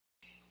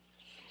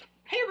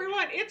Hey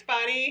everyone, it's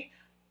Bonnie.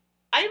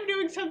 I'm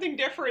doing something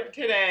different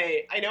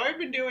today. I know I've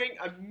been doing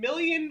a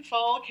million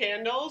fall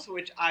candles,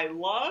 which I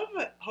love.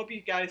 Hope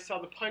you guys saw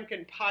the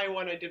pumpkin pie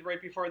one I did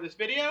right before this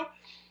video.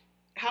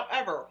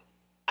 However,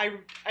 I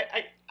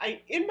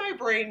in my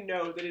brain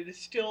know that it is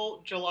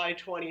still July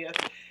 20th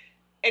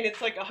and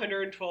it's like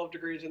 112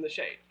 degrees in the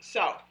shade.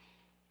 So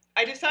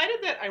I decided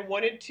that I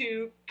wanted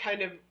to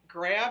kind of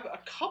grab a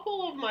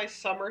couple of my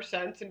summer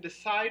scents and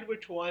decide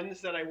which ones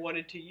that I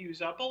wanted to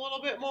use up a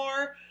little bit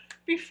more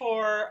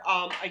before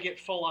I get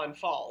full on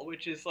fall,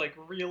 which is like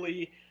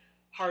really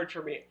hard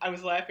for me. I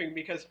was laughing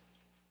because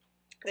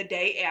the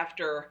day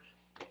after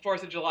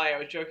 4th of July, I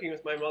was joking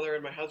with my mother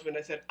and my husband.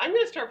 I said, I'm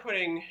going to start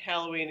putting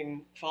Halloween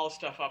and fall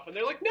stuff up. And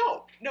they're like,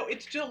 no,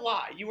 it's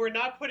July. You are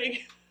not putting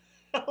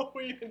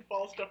Halloween and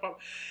fall stuff up.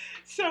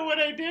 So what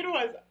I did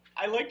was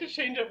I like to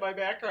change up my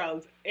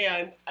backgrounds,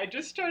 and I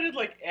just started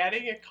like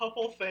adding a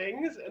couple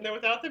things, and then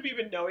without them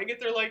even knowing it,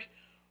 they're like,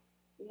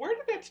 "Where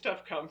did that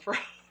stuff come from?"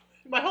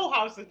 My whole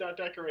house is not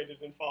decorated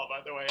in fall,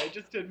 by the way. I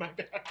just did my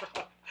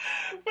background,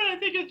 but I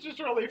think it's just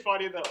really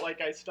funny that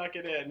like I stuck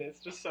it in. It's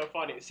just so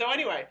funny. So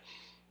anyway,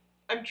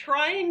 I'm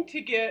trying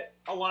to get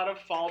a lot of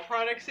fall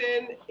products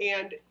in,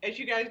 and as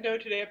you guys know,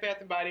 today at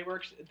Bath and Body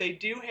Works, they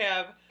do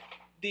have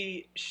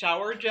the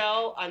shower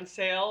gel on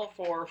sale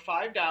for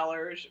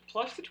 $5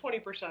 plus the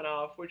 20%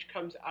 off, which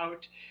comes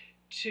out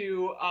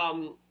to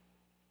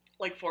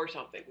like four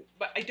something.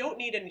 But I don't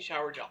need any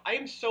shower gel. I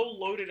am so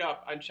loaded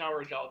up on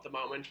shower gel at the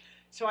moment.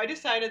 So I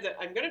decided that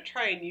I'm going to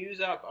try and use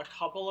up a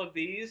couple of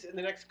these in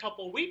the next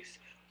couple of weeks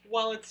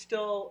while it's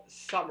still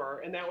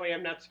summer. And that way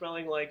I'm not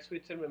smelling like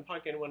sweet cinnamon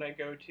pumpkin when I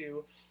go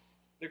to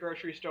the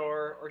grocery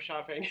store or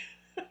shopping.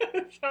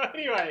 So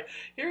anyway,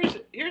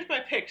 here's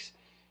my picks.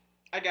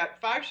 I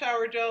got 5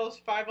 shower gels,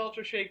 5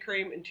 ultra shade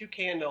cream, and 2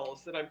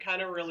 candles that I'm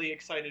kind of really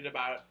excited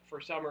about for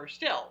summer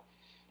still.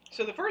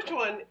 So the first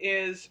one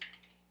is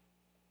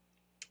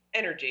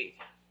Energy.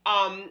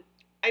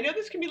 I know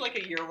this can be like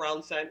a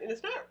year-round scent, and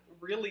it's not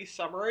really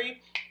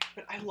summery,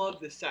 but I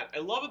love this scent. I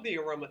love the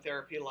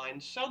aromatherapy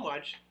line so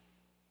much,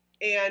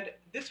 and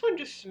this one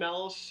just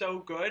smells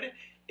so good.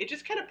 It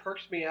just kind of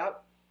perks me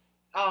up.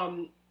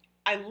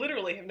 I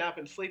literally have not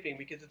been sleeping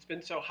because it's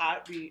been so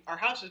hot. Our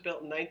house was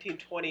built in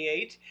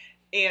 1928,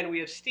 and we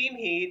have steam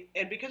heat.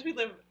 And because we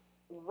live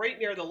right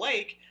near the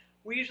lake,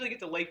 we usually get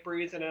the lake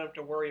breeze, and I don't have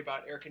to worry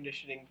about air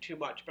conditioning too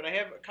much. But I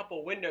have a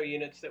couple window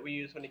units that we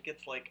use when it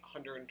gets like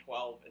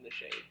 112 in the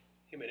shade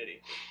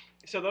humidity.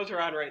 So those are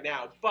on right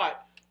now.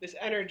 But this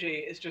Energy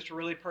is just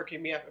really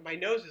perking me up, and my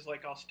nose is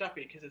like all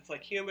stuffy because it's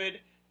like humid,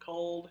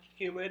 cold,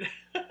 humid.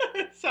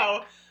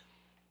 So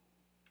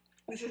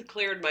this has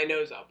cleared my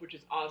nose up, which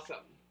is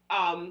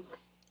awesome.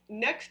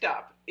 Next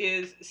up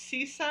is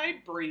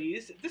Seaside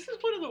Breeze. This is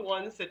one of the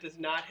ones that does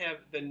not have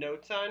the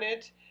notes on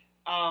it.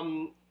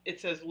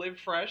 It says Live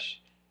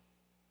Fresh.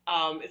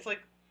 It's like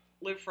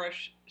Live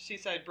Fresh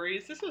Seaside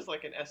Breeze. This is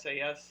like an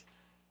SAS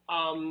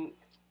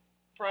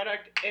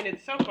product, and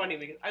it's so funny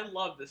because I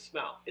love this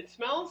smell. It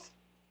smells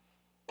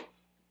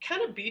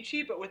kind of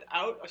beachy, but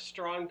without a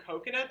strong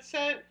coconut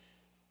scent.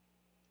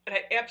 And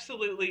I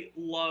absolutely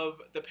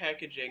love the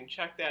packaging.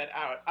 Check that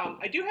out.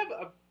 I do have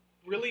a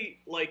really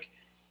like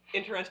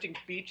interesting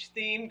beach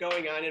theme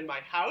going on in my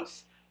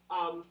house.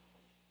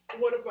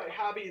 One of my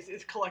hobbies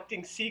is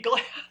collecting sea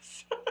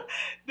glass.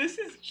 This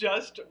is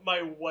just my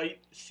white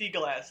sea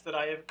glass that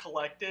I have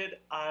collected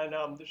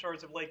on the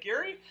shores of Lake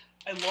Erie.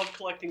 I love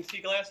collecting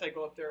sea glass. I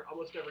go up there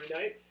almost every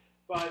night,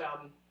 but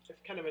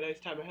it's kind of a nice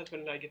time. My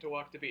husband and I get to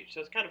walk the beach,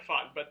 so it's kind of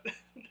fun. But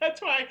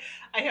that's why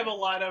I have a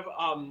lot of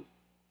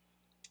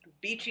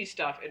beachy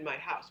stuff in my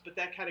house. But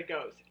that kind of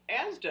goes,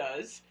 as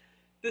does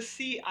the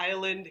Sea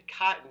Island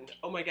Cotton.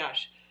 Oh my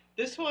gosh.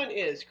 This one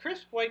is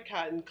crisp white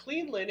cotton,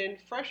 clean linen,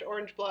 fresh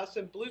orange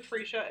blossom, blue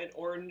freesia, and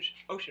orange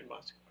ocean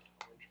musk.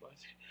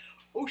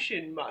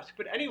 Ocean musk.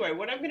 But anyway,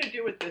 what I'm going to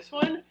do with this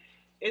one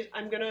is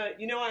I'm going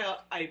to,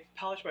 I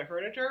polish my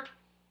furniture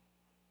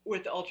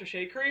with the Ultra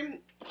Shade Cream.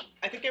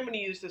 I think I'm going to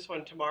use this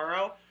one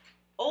tomorrow,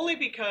 only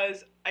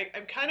because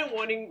I'm kind of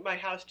wanting my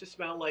house to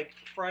smell like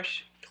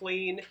fresh,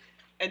 clean,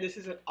 and this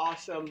is an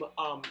awesome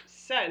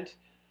scent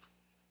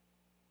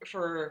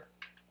for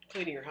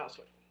cleaning your house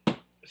with.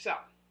 So,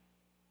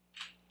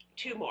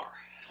 2 more.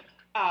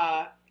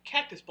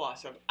 Cactus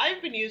Blossom.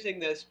 I've been using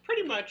this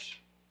pretty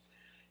much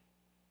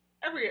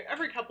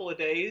every couple of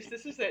days.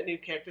 This is that new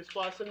Cactus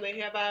Blossom they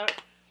have out.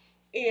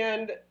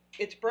 And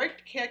it's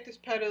bright cactus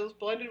petals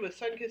blended with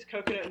sun-kissed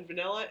coconut and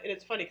vanilla. And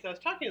it's funny because I was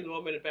talking to the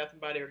woman at Bath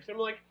and Body Works, and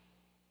I'm like,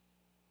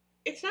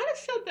 it's not a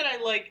scent that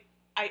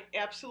I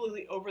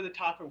absolutely over the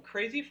top am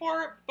crazy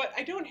for, but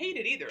I don't hate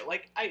it either.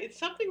 Like, it's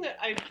something that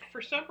I,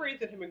 for some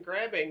reason, have been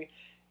grabbing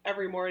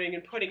every morning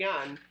and putting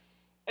on.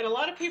 And a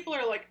lot of people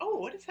are like, oh,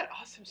 what is that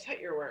awesome scent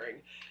you're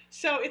wearing?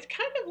 So it's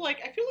kind of like,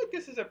 I feel like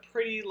this is a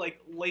pretty like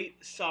late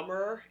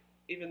summer,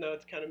 even though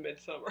it's kind of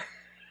midsummer.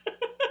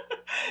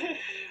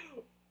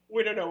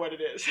 We don't know what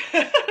it is.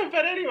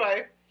 But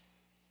anyway,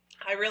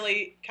 I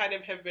really kind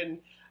of have been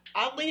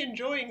oddly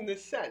enjoying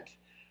this scent.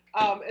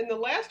 And the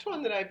last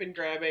one that I've been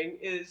grabbing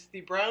is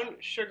the brown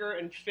sugar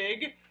and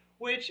fig,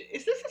 which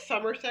is this a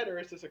summer scent or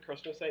is this a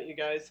Christmas scent, you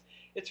guys?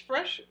 It's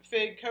fresh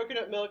fig,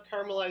 coconut milk,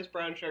 caramelized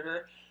brown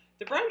sugar.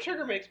 The brown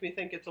sugar makes me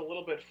think it's a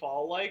little bit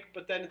fall-like,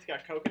 but then it's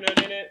got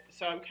coconut in it,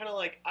 so I'm kind of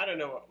like, I don't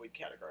know what we'd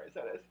categorize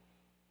that as.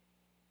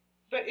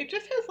 But it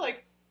just has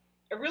like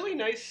a really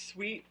nice,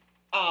 sweet,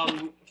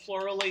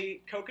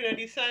 florally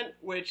coconutty scent,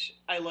 which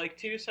I like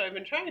too. So I've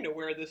been trying to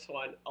wear this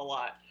one a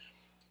lot.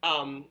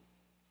 Um,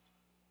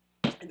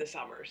 in the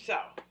summer. So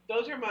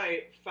those are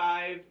my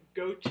 5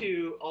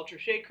 go-to Ultra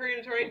Shea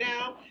creams right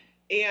now.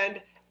 And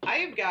I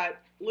have got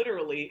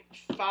literally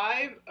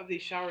 5 of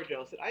these shower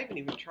gels that I haven't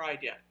even tried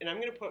yet. And I'm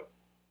going to put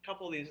a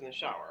couple of these in the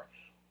shower.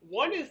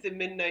 One is the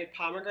Midnight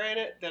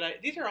Pomegranate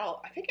these are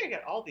all, I think I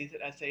got all these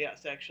at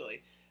SAS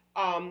actually.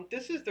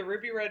 This is the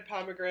Ruby Red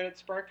Pomegranate,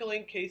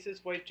 Sparkling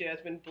Cases, White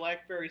Jasmine,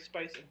 Blackberry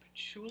Spice, and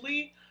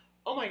Patchouli.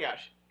 Oh my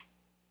gosh.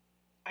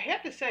 I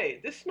have to say,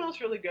 this smells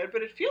really good,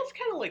 but it feels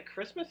kind of like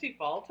Christmassy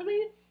fall to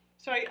me.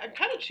 So I'm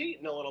kind of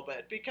cheating a little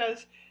bit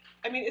because,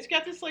 I mean, it's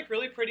got this like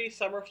really pretty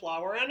summer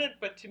flower on it,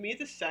 but to me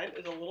the scent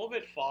is a little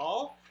bit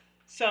fall.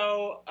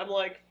 So I'm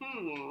like,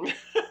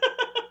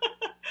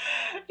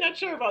 not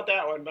sure about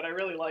that one, but I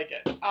really like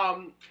it.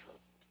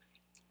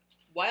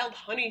 Wild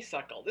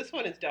Honeysuckle. This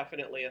one is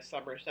definitely a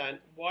summer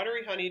scent.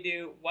 Watery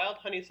Honeydew, Wild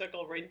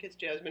Honeysuckle, Rain-Kissed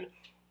Jasmine,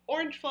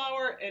 Orange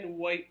Flower, and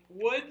White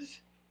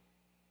Woods.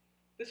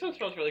 This one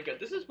smells really good.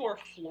 This is more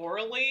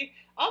florally.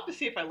 I'll have to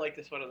see if I like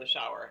this one in the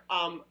shower.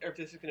 Or if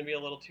this is going to be a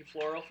little too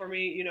floral for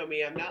me. You know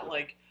me, I'm not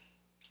like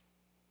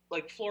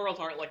florals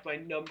aren't like my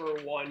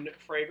 #1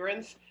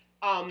 fragrance.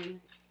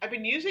 I've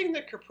been using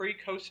the Capri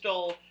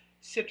Coastal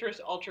Citrus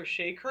Ultra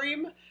Shea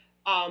Cream.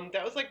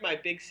 That was like my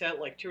big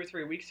scent like 2 or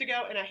 3 weeks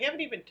ago, and I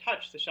haven't even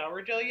touched the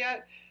shower gel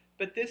yet.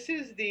 But this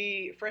is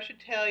the Fresh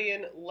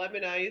Italian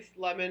Lemon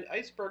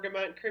Ice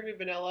Bergamot, Creamy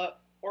Vanilla,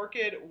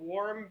 Orchid,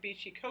 Warm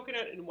Beachy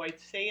Coconut, and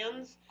White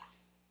Sands.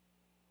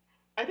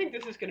 I think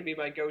this is going to be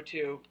my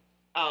go-to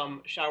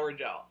shower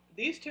gel.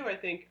 These two, I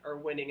think, are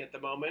winning at the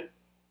moment.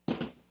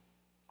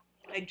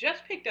 I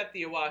just picked up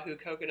the Oahu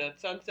Coconut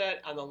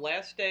Sunset on the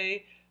last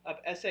day of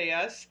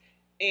SAS,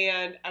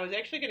 and I was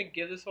actually going to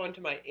give this one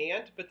to my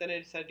aunt, but then I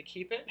decided to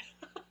keep it.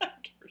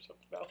 Give her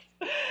something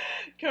else.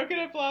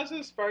 Coconut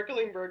Blossom,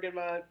 Sparkling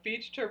Bergamot,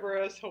 Beach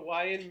Tuberose,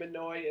 Hawaiian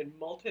Manoi, and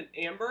Molten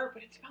Amber,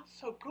 but it smells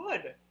so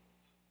good.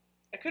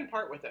 I couldn't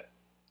part with it.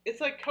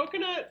 It's like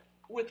coconut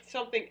with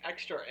something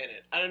extra in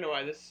it. I don't know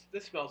why. This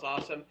smells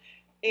awesome.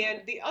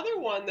 And the other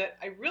one that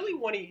I really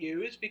want to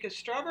use, because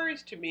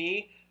strawberries to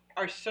me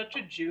are such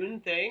a June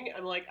thing.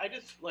 I'm like,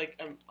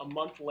 I'm a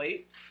month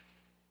late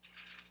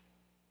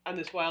on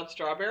this wild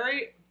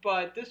strawberry.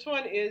 But this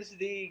one is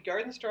the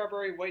Garden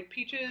Strawberry White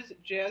Peaches,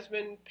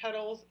 Jasmine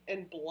Petals,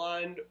 and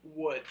Blonde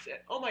Woods. And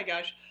oh my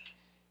gosh,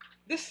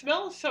 this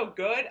smells so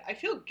good. I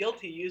feel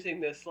guilty using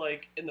this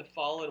like in the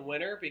fall and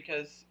winter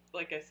because,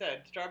 like I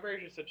said,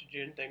 strawberries are such a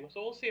June thing.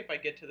 So we'll see if I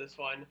get to this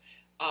one,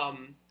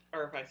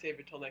 or if I save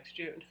it till next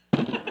June.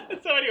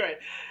 So anyway,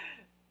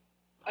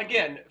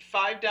 again,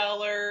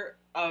 $5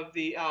 of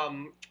the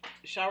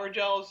shower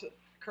gels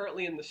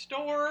currently in the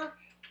store,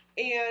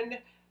 and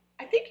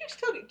I think you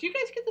still do. You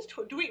guys get this?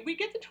 Do we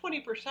get the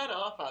 20%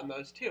 off on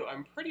those too?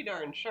 I'm pretty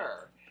darn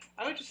sure.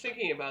 I was just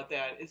thinking about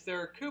that. Is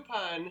there a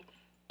coupon?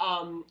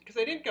 Because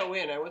I didn't go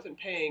in, I wasn't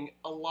paying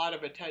a lot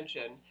of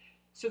attention.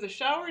 So the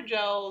shower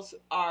gels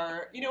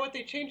are, you know what,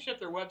 they changed up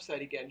their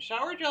website again.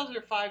 Shower gels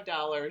are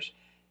 $5,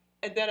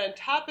 and then on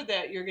top of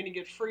that, you're going to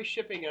get free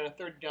shipping on a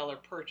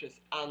 $30 purchase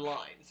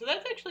online. So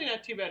that's actually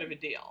not too bad of a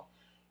deal.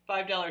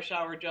 $5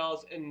 shower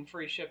gels and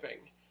free shipping.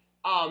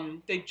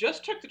 They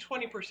just took the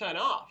 20%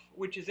 off,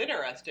 which is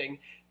interesting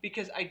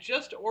because I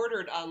just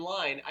ordered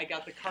online. I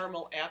got the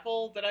caramel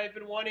apple that I've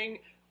been wanting,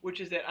 which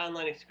is that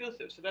online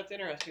exclusive. So that's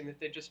interesting that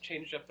they just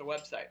changed up the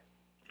website.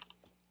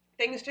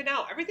 Things to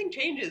know. Everything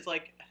changes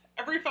like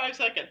every 5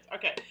 seconds.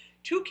 Okay,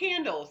 2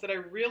 candles that I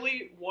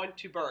really want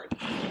to burn.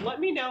 Let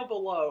me know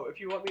below if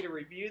you want me to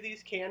review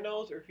these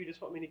candles or if you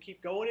just want me to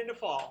keep going into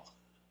fall.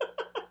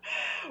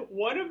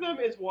 One of them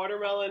is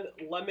Watermelon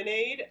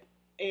Lemonade,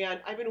 and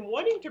I've been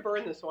wanting to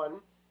burn this one,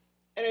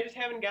 and I just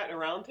haven't gotten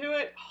around to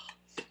it. Oh,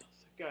 it smells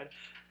so good.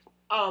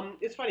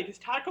 It's funny because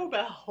Taco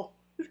Bell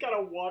has got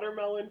a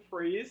watermelon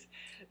freeze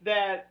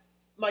that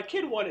my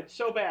kid wanted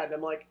so bad. And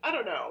I'm like, I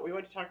don't know. We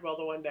went to Taco Bell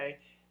the one day,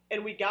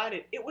 and we got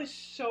it. It was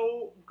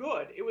so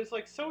good. It was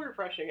like so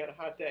refreshing on a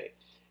hot day.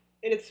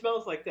 And it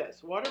smells like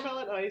this.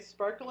 Watermelon ice,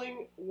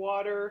 sparkling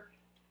water,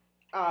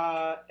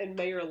 and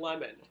Mayor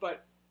lemon.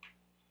 But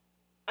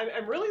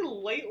I'm really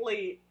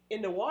lately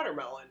into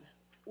watermelon,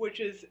 which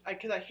is,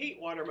 because I hate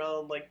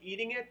watermelon, like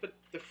eating it, but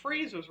the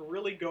freeze was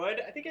really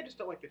good. I think I just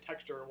don't like the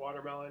texture of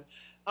watermelon.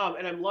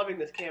 And I'm loving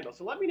this candle.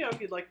 So let me know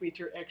if you'd like me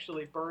to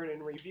actually burn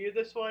and review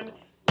this one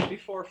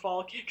before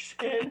fall kicks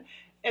in.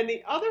 And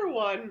the other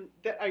one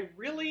that I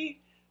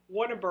really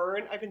want to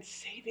burn, I've been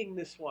saving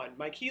this one,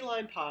 my key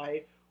lime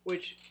pie,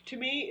 which to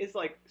me is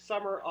like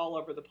summer all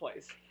over the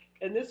place.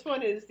 And this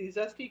one is the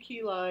zesty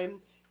key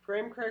lime,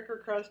 graham cracker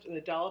crust, and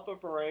a dollop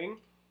of meringue.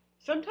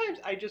 Sometimes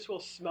I just will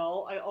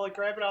smell. I'll like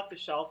grab it off the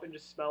shelf and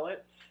just smell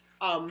it.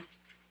 Um,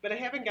 but I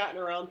haven't gotten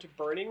around to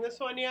burning this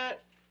one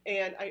yet.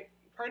 And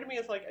part of me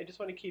is like, I just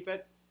want to keep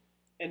it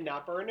and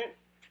not burn it.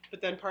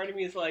 But then part of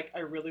me is like, I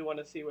really want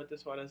to see what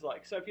this one is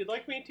like. So if you'd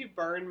like me to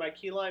burn my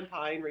key lime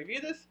pie and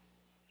review this,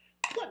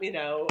 let me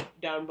know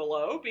down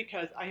below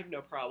because I have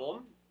no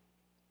problem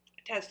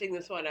testing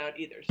this one out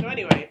either. So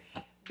anyway,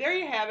 there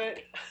you have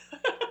it.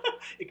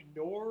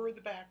 Ignore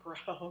the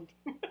background.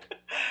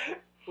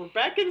 We're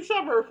back in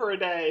summer for a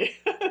day.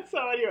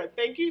 So anyway,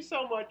 thank you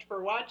so much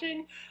for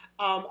watching.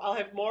 I'll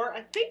have more,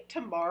 I think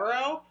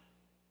tomorrow,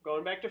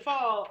 going back to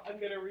fall, I'm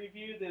going to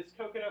review this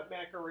coconut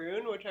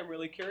macaroon, which I'm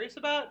really curious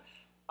about.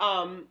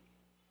 And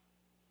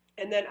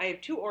then I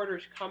have 2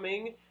 orders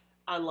coming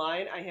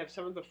online. I have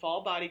some of the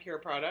fall body care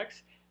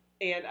products,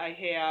 and I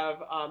have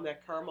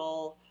that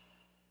caramel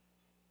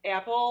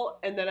apple,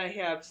 and then I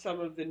have some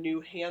of the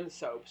new hand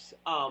soaps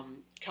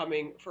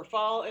coming for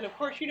fall. And of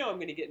course, you know I'm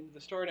going to get into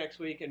the store next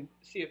week and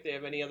see if they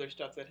have any other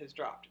stuff that has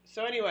dropped.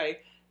 So anyway,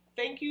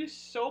 thank you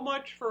so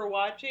much for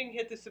watching.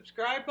 Hit the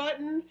subscribe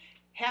button.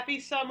 Happy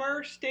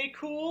summer. Stay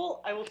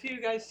cool. I will see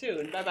you guys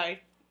soon.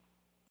 Bye-bye.